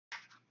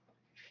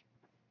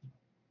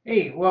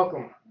Hey,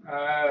 welcome.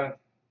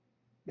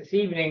 This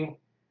evening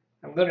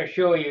I'm going to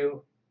show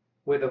you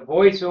with a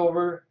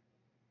voiceover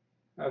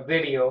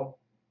video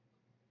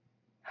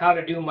how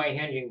to do my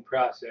hinging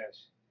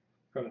process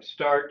from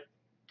start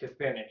to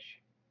finish.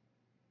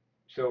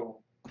 So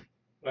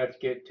let's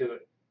get to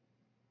it.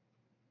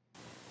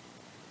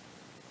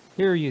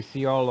 Here you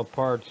see all the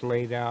parts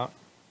laid out.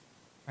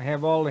 I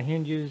have all the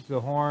hinges, the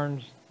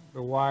horns,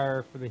 the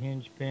wire for the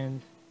hinge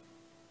pins,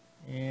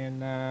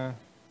 and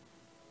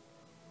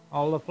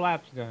all the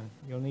flaps done.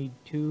 You'll need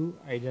two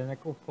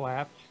identical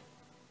flaps,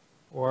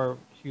 or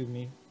excuse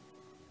me,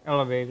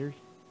 elevators.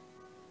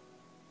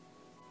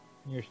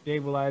 Your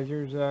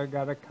stabilizer's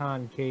got a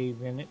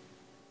concave in it,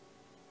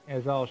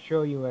 as I'll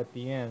show you at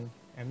the end.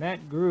 And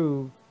that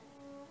groove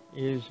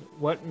is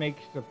what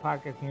makes the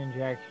pocket hinge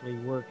actually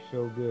work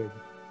so good.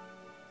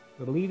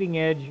 The leading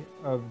edge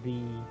of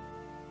the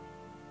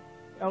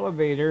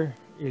elevator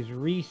is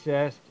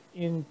recessed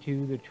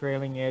into the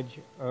trailing edge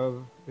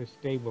of the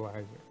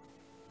stabilizer.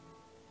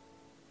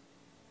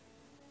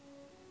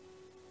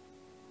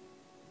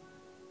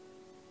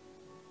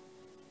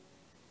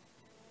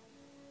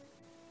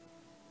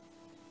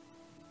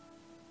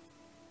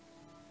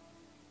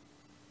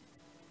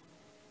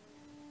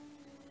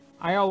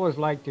 I always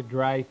like to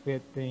dry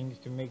fit things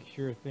to make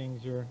sure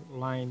things are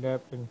lined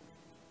up, and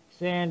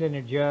sand and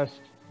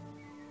adjust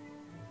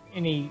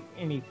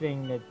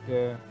anything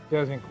that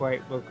doesn't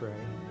quite look right.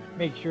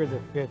 Make sure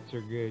the fits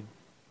are good.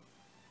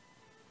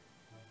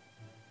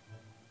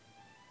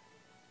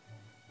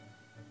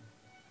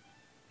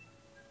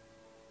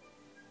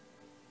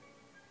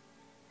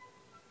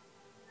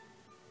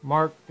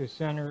 Mark the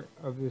center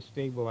of the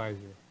stabilizer.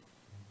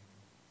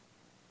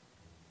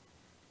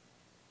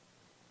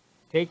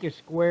 Take a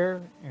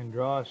square and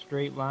draw a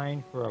straight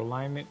line for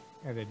alignment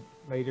at a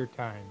later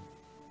time.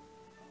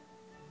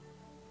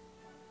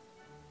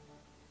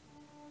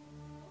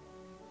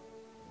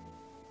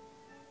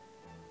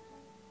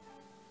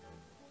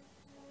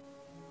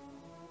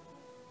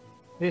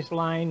 This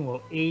line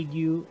will aid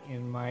you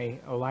in my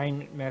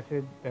alignment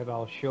method that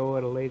I'll show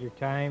at a later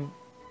time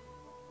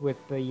with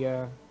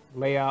the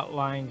layout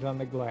lines on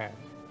the glass.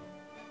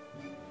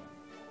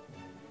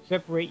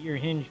 Separate your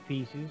hinge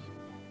pieces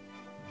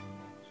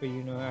so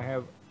you know I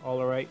have all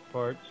the right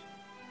parts.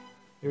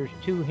 There's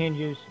two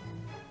hinges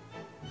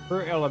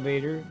per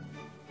elevator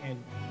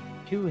and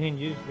two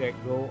hinges that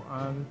go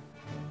on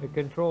the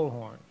control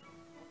horn.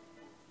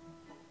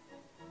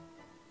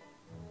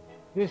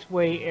 This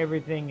way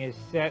everything is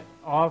set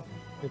off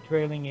the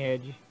trailing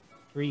edge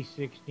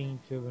 3/16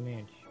 of an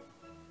inch.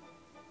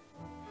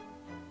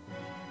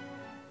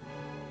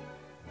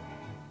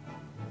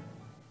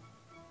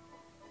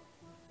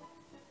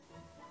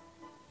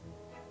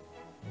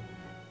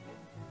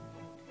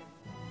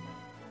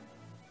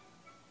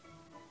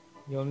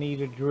 You'll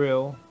need a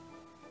drill,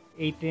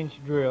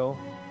 1/8" drill.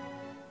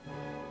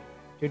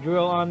 To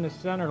drill on the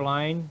center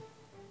line,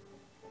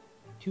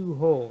 2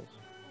 holes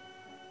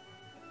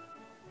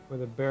for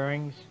the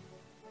bearings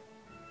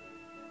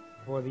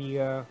for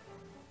the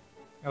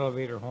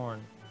elevator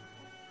horn.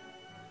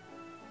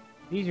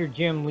 These are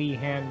Jim Lee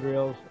hand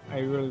drills. I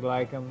really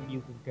like them.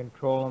 You can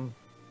control them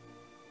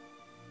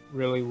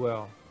really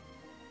well.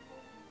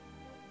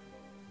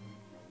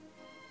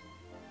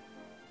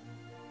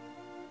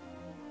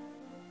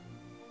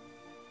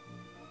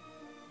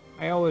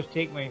 I always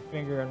take my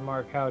finger and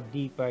mark how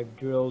deep I've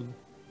drilled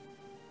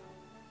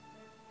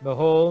the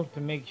hole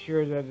to make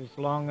sure that it's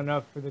long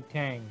enough for the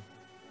tang.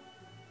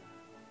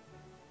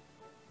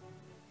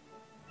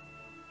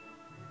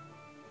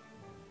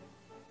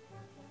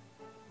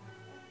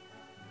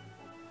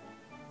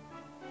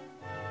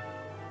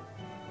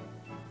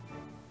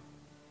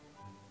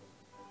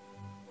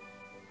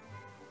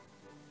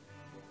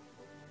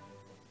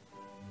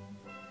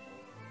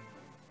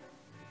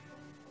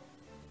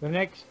 The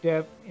next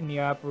step in the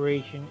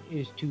operation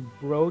is to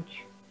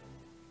broach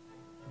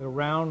the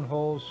round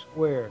hole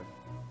square.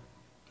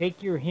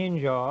 Take your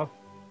hinge off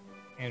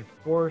and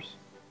force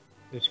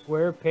the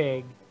square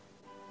peg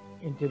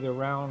into the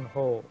round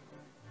hole,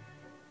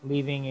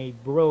 leaving a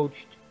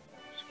broached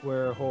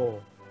square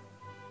hole.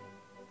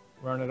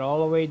 Run it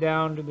all the way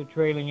down to the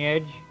trailing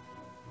edge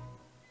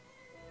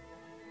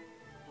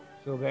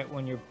so that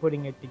when you're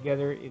putting it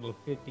together, it'll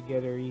fit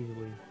together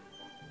easily.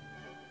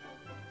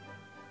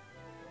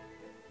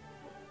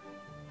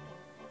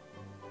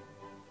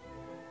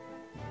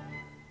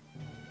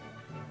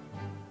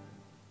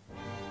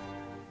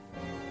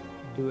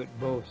 Do it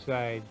both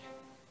sides.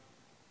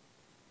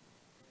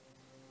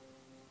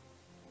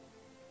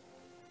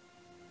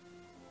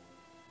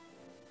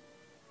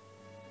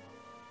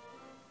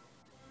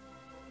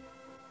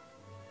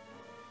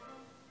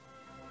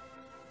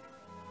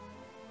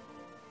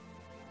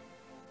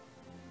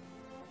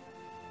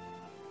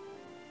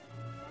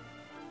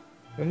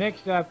 The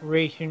next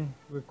operation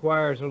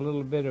requires a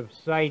little bit of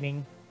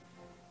sighting.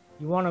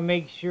 You want to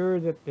make sure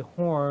that the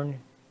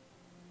horn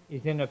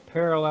is in a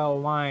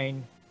parallel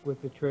line with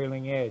the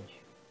trailing edge.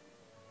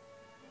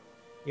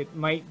 It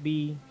might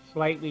be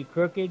slightly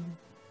crooked,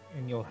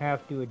 and you'll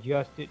have to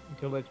adjust it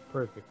until it's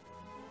perfect.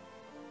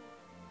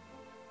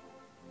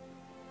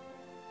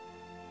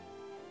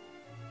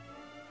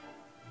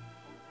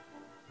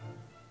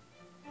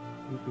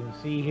 You can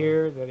see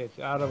here that it's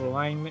out of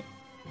alignment,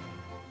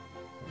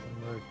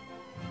 and we're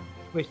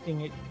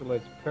twisting it till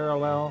it's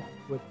parallel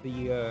with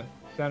the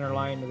center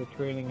line of the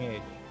trailing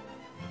edge.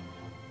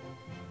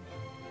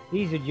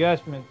 These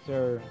adjustments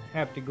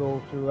have to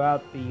go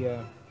throughout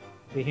the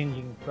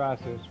hinging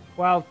process.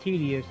 While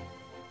tedious,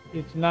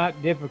 it's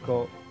not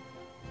difficult,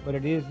 but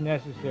it is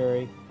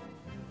necessary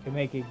to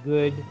make a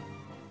good,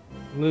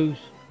 loose,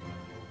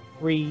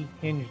 free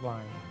hinge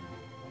line.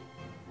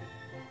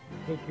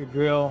 Take your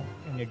drill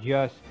and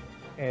adjust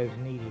as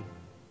needed.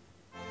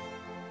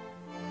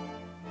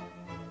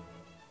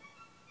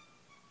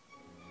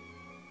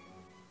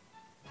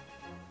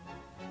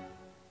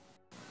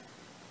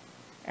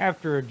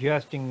 After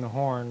adjusting the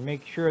horn,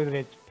 make sure that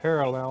it's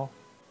parallel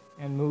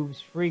and moves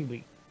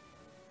freely.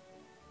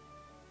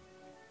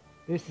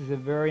 This is a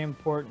very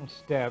important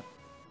step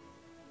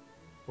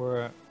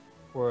for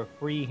a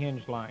free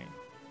hinge line.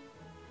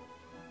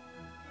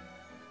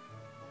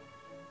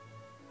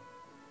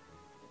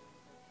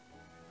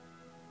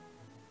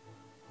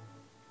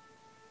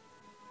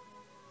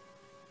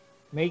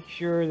 Make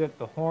sure that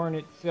the horn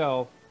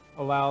itself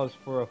allows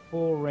for a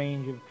full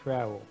range of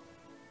travel.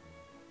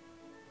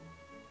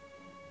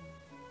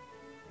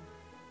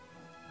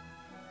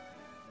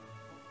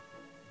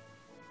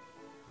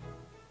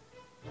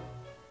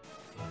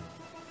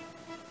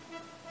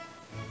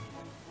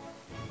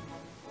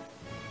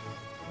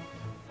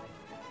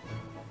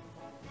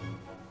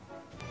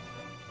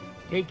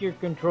 Take your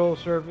control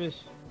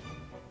surface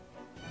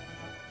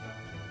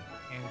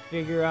and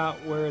figure out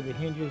where the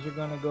hinges are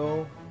going to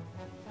go.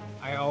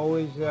 I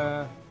always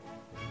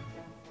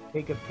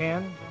take a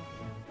pen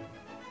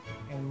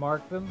and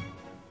mark them.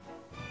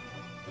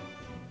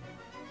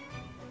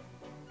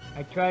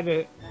 I try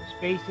to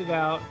space it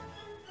out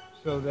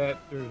so that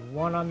there's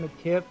one on the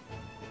tip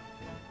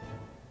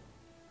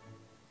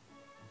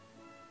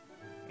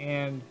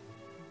and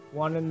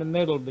one in the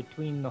middle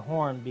between the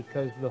horn,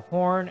 because the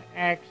horn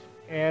acts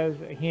as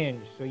a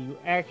hinge, so you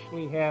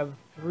actually have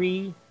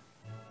 3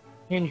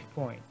 hinge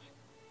points.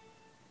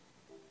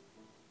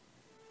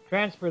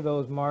 Transfer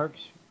those marks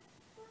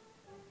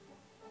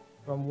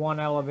from one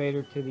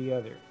elevator to the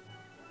other.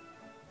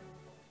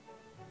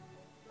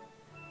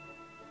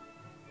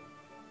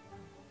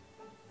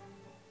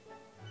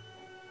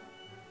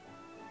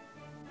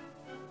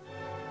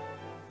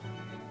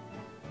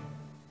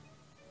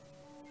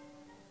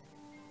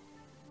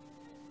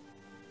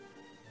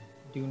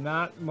 Do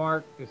not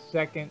mark the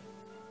second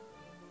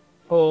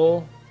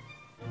hole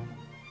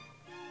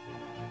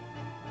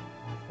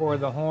for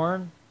the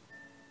horn,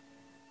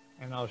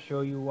 and I'll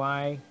show you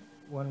why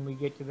when we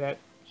get to that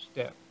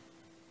step.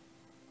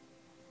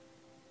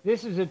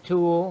 This is a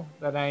tool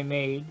that I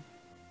made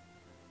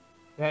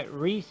that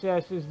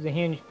recesses the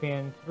hinge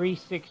pin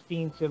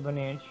 3/16 of an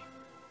inch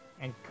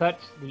and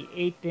cuts the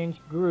 1/8 inch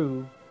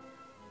groove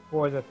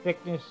for the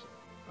thickness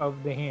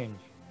of the hinge.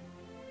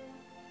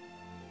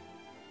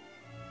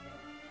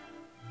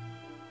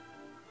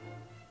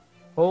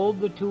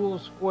 Hold the tool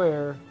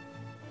square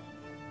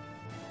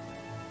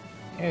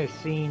as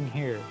seen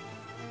here.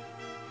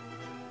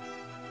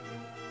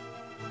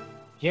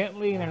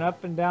 Gently in an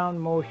up and down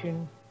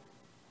motion,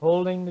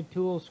 holding the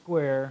tool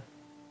square,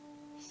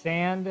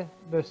 sand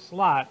the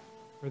slot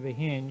for the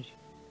hinge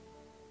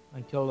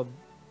until the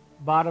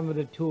bottom of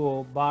the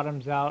tool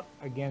bottoms out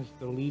against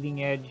the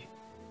leading edge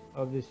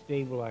of the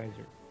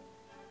stabilizer.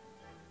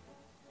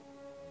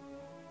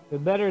 The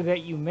better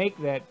that you make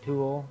that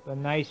tool, the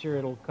nicer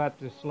it'll cut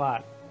the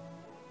slot.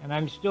 And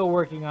I'm still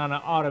working on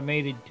an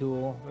automated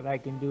tool that I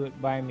can do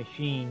it by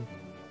machine,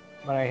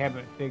 but I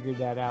haven't figured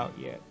that out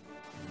yet.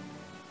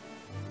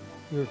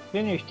 Your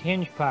finished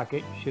hinge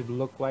pocket should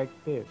look like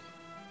this.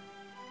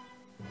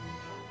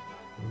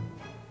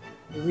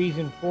 The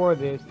reason for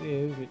this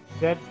is it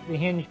sets the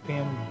hinge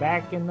pin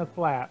back in the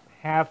flap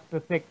half the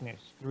thickness,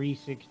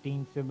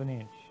 3/16 of an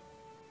inch.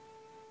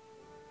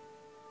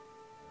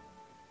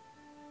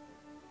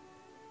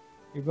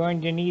 You're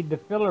going to need the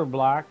filler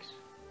blocks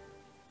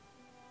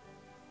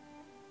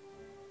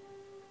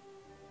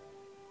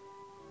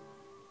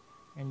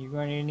and you're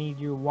going to need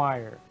your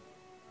wire.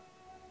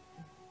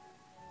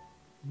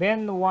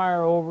 Bend the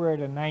wire over at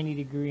a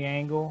 90-degree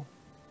angle.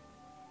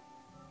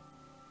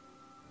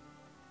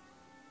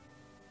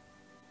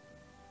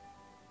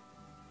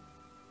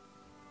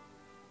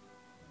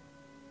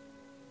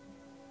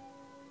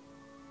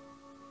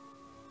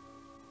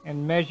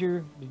 And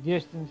measure the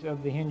distance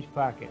of the hinge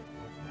pocket.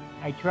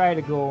 I try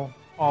to go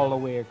all the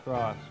way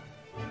across.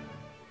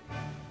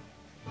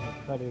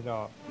 Cut it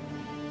off.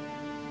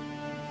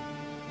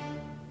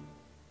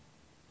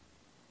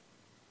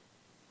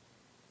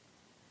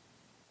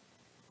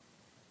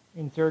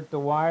 Insert the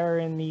wire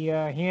in the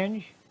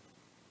hinge.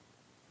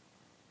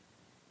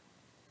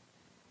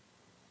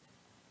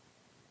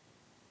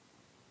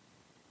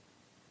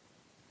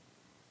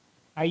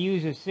 I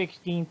use a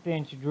 1/16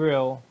 inch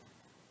drill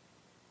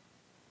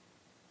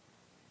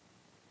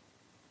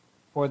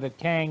for the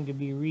tang to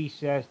be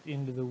recessed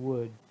into the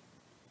wood.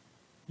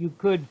 You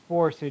could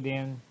force it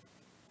in,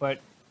 but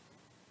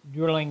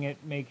drilling it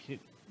makes it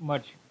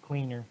much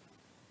cleaner.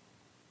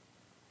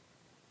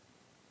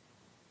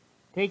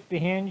 Take the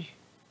hinge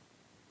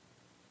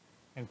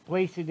and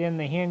place it in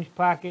the hinge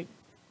pocket,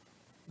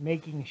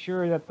 making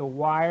sure that the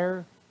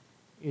wire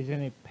is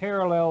in a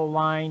parallel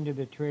line to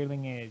the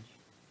trailing edge.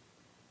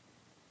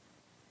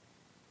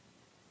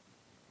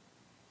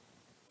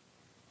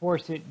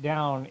 Force it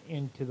down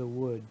into the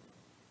wood.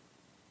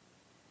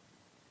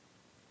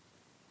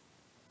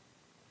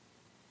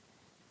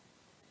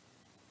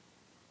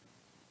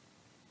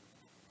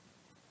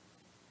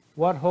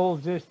 What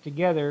holds this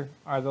together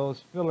are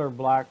those filler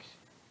blocks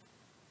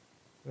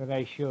that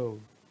I showed.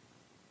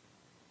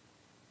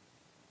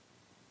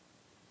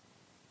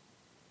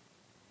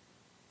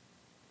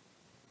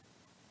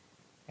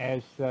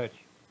 As such.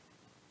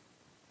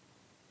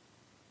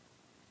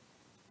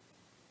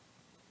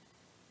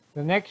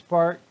 The next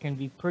part can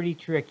be pretty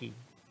tricky.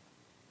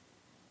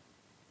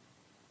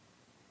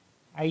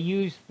 I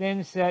use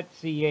thin set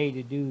CA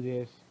to do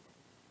this,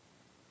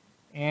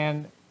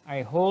 and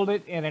I hold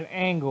it at an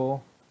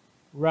angle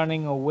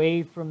running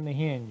away from the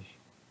hinge.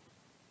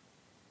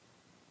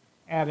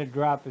 Add a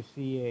drop of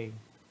CA.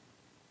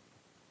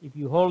 If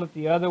you hold it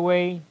the other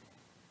way,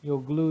 you'll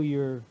glue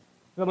your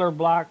filler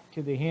block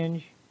to the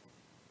hinge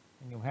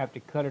and you'll have to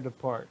cut it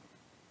apart.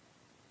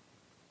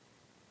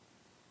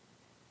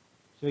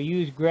 So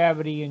use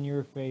gravity in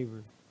your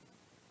favor.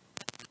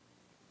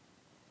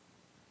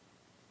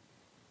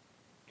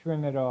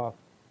 Trim it off.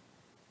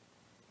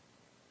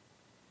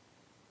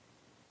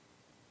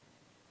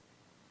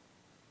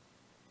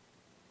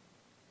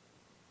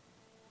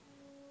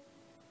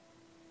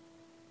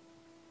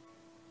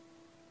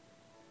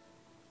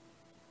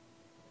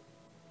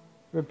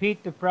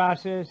 Repeat the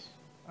process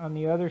on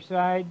the other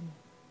side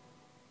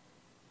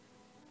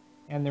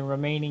and the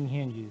remaining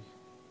hinges.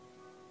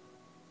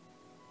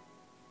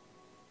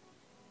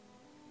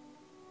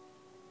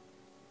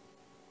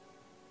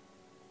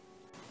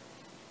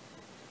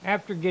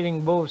 After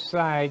getting both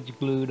sides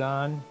glued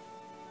on,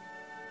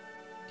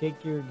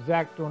 take your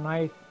X-Acto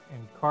knife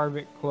and carve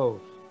it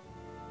close.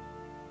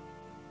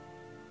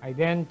 I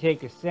then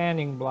take a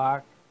sanding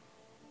block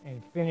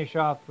and finish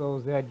off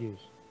those edges.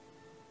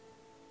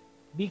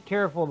 Be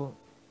careful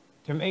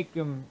to make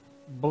them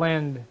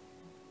blend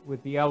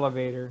with the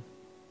elevator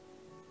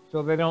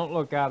so they don't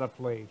look out of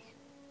place.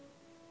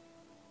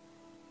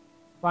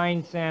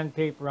 Fine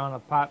sandpaper on a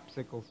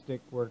popsicle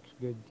stick works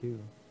good too.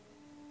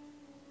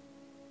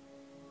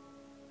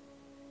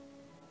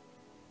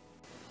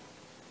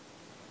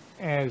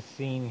 As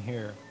seen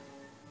here.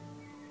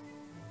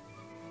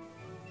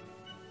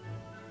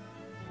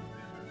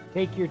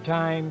 Take your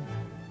time.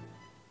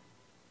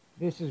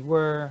 This is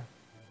where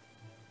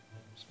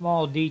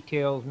small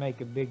details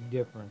make a big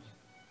difference.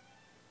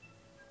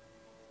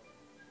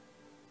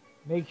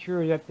 Make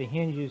sure that the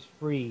hinge is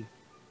free.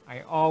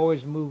 I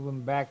always move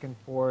them back and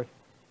forth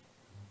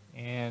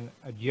and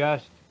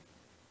adjust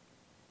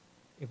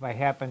if I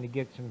happen to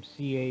get some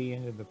CA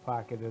into the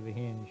pocket of the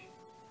hinge.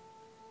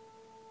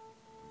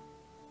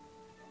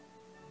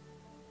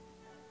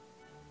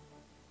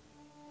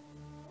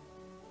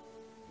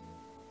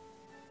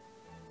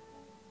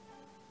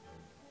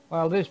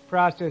 While this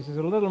process is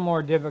a little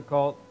more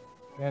difficult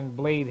than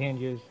blade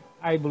hinges,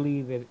 I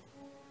believe that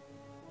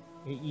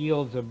it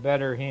yields a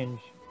better hinge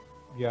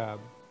job.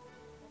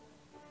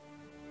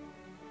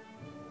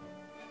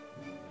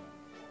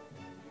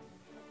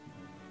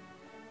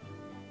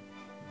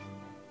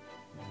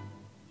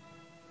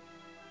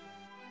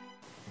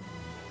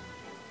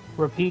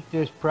 Repeat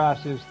this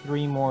process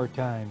 3 more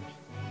times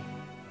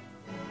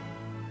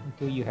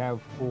until you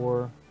have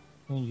 4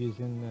 hinges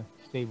in the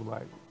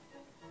stabilizer.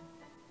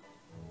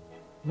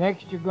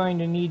 Next, you're going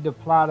to need to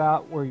plot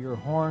out where your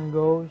horn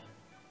goes.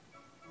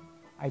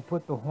 I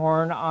put the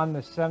horn on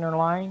the center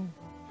line,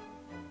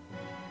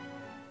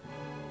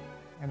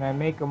 and I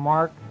make a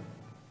mark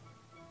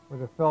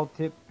with a felt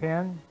tip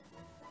pen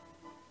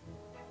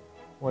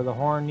where the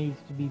horn needs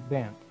to be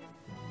bent.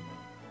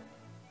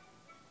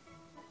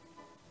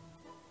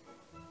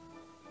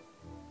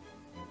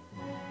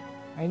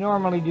 I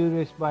normally do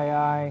this by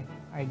eye.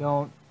 I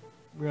don't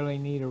really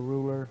need a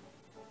ruler,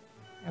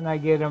 and I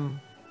get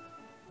them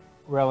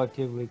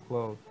relatively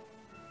close.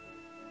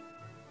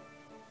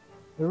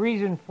 The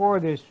reason for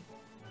this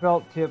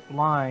felt tip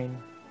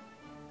line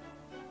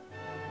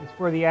is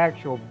for the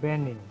actual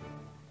bending.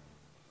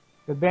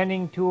 The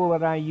bending tool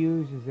that I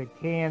use is a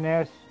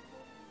K&S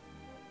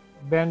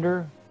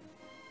bender.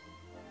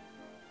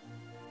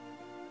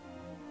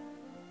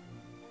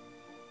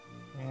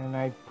 And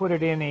I put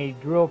it in a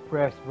drill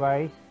press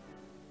vise.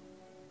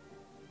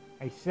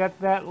 I set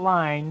that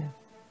line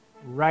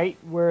right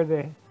where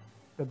the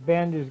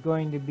bend is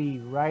going to be,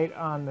 right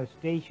on the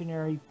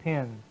stationary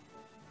pin.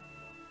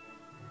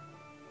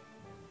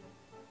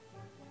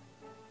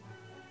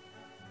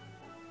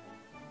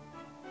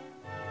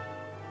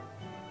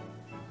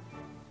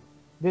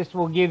 This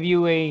will give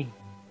you a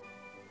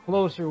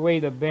closer way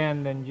to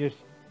bend than just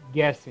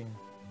guessing.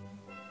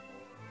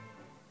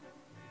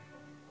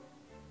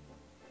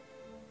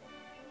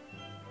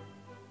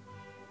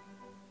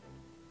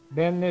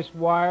 Bend this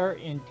wire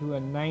into a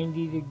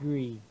 90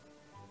 degree.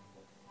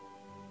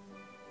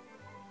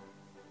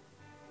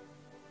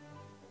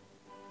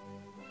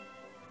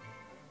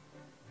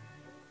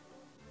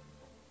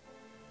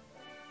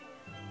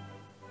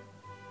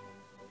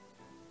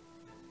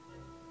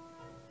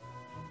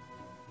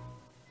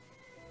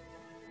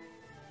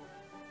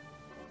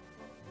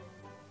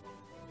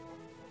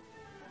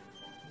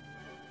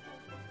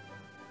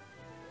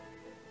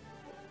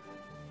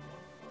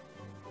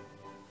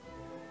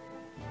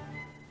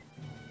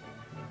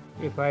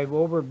 If I've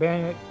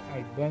overbent it,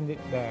 I bend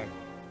it back.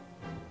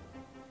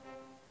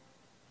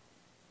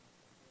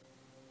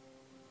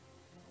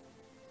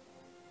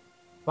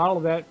 Follow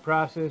that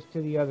process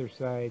to the other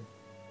side.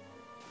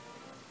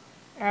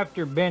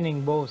 After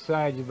bending both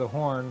sides of the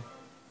horn,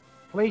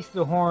 place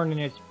the horn in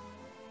its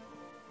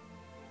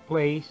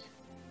place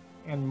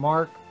and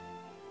mark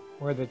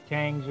where the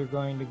tangs are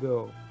going to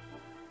go.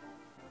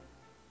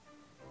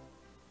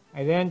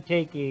 I then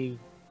take a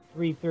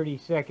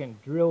 3/32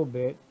 drill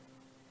bit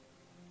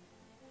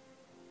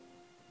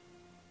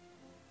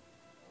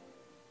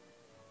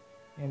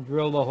and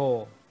drill the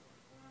hole.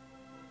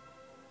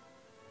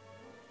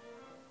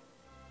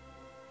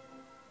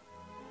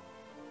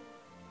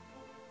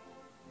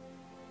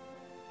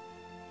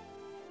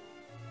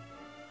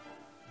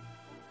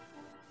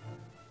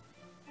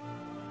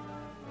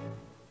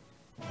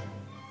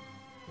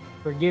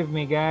 Forgive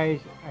me guys,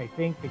 I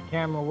think the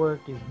camera work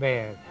is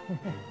bad.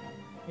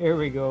 Here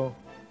we go.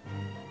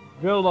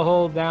 Drill the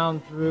hole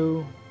down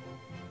through,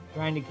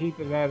 trying to keep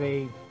it at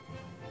a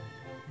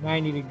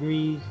 90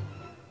 degrees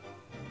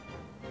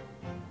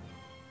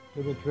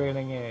to the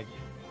trailing edge.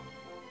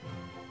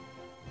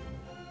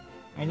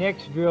 I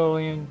next drill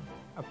in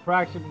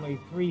approximately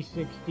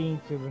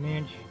 3/16 of an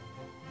inch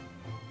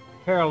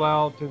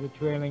parallel to the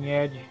trailing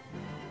edge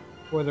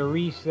for the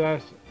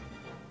recess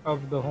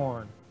of the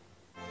horn.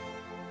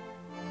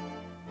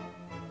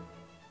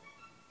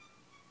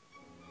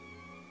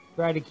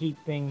 Try to keep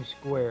things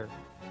square.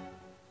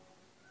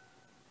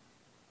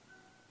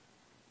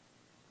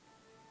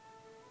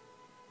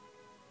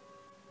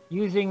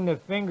 Using the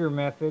finger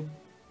method,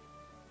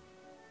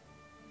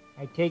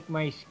 I take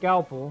my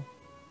scalpel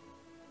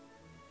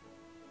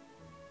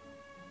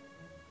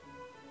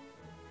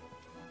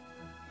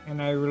and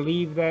I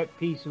relieve that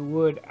piece of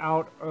wood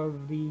out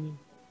of the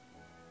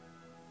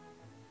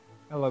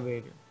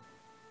elevator.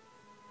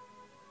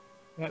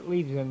 That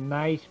leaves a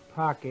nice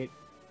pocket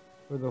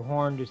for the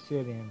horn to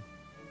sit in.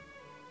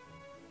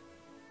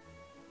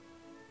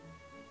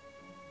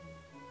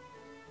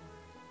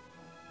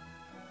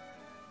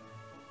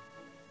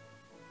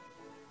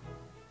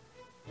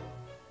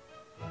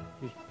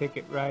 Just pick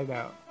it right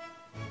out.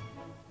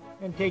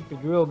 Then take the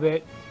drill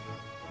bit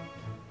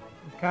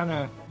and kind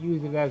of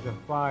use it as a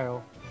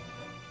file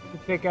to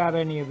pick out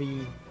any of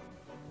the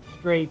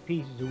stray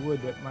pieces of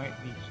wood that might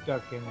be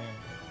stuck in there.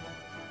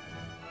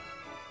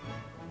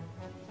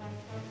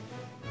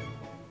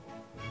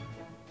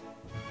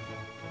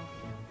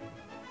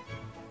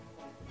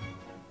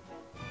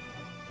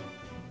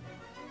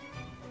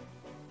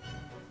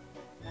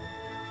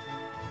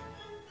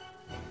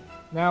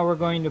 Now we're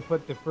going to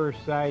put the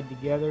first side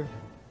together.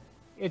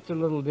 It's a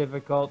little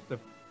difficult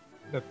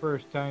the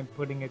first time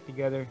putting it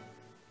together.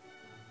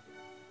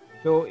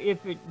 So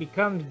if it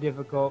becomes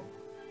difficult,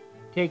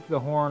 take the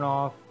horn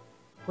off,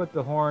 put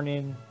the horn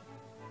in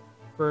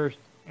first,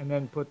 and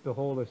then put the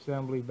whole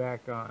assembly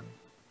back on.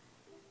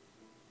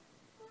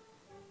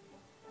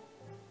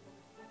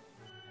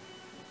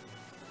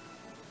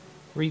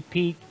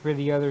 Repeat for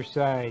the other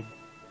side.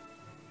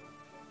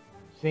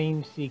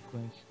 Same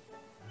sequence.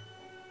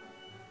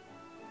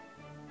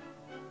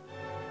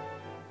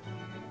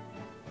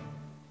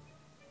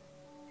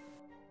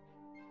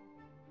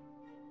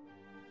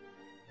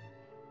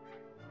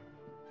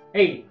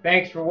 Hey,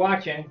 thanks for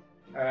watching.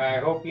 I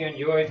hope you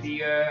enjoyed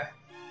the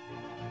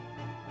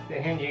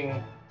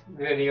hinging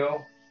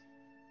video.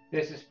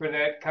 This is for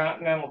that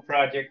Continental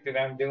project that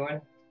I'm doing.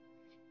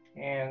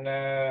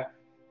 And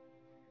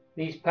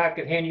these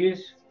pocket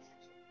hinges.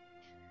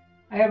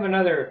 I have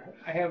another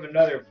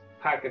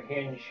pocket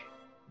hinge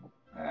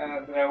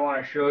that I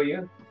want to show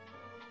you.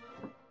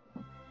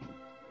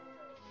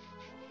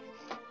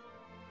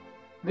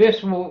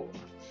 This will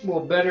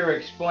better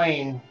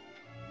explain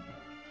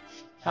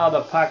how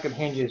the pocket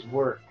hinges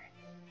work.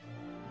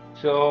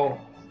 So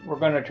we're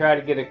going to try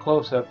to get a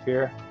close-up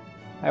here.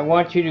 I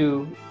want you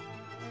to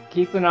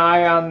keep an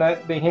eye on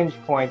the hinge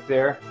point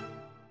there,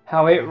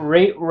 how it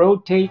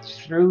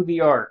rotates through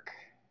the arc.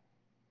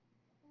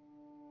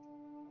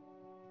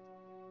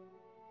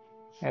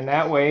 And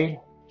that way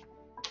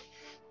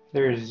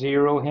there's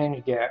zero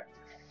hinge gap.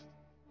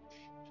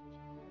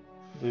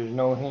 There's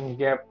no hinge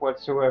gap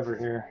whatsoever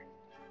here.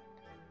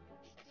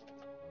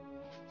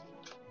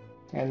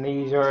 And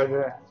these are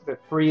the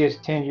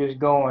freest hinges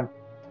going.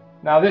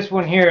 Now this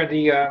one here,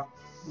 the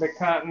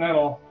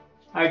Continental,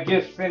 I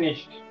just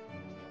finished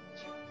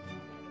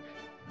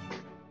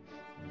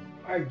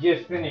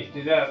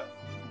it up,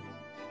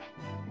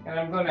 and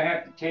I'm going to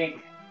have to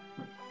take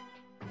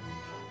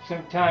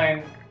some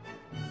time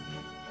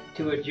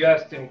to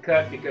adjust and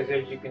cut, because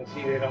as you can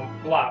see, they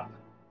don't flop.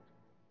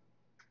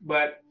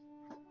 But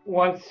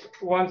once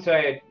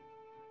I had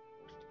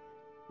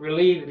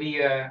relieved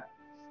the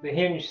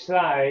hinge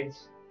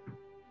sides,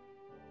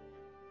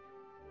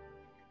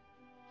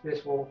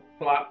 this will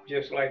flop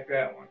just like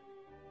that one.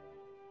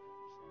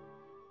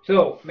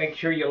 So make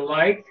sure you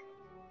like,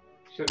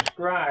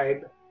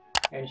 subscribe,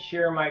 and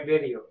share my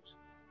videos.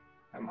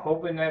 I'm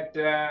hoping that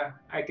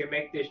I can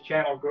make this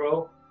channel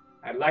grow.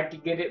 I'd like to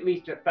get at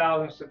least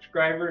 1,000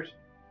 subscribers.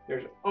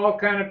 There's all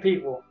kind of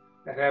people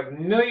that have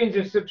millions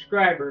of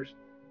subscribers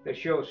that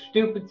show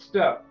stupid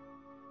stuff,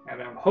 and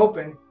I'm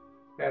hoping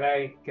that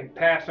I can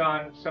pass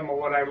on some of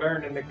what I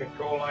learned in the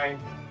control line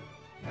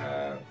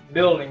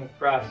building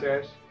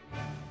process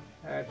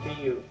to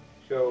you.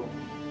 So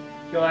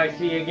till I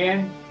see you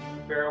again,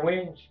 fair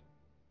winds,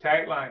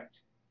 tight lines.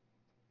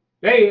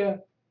 See ya!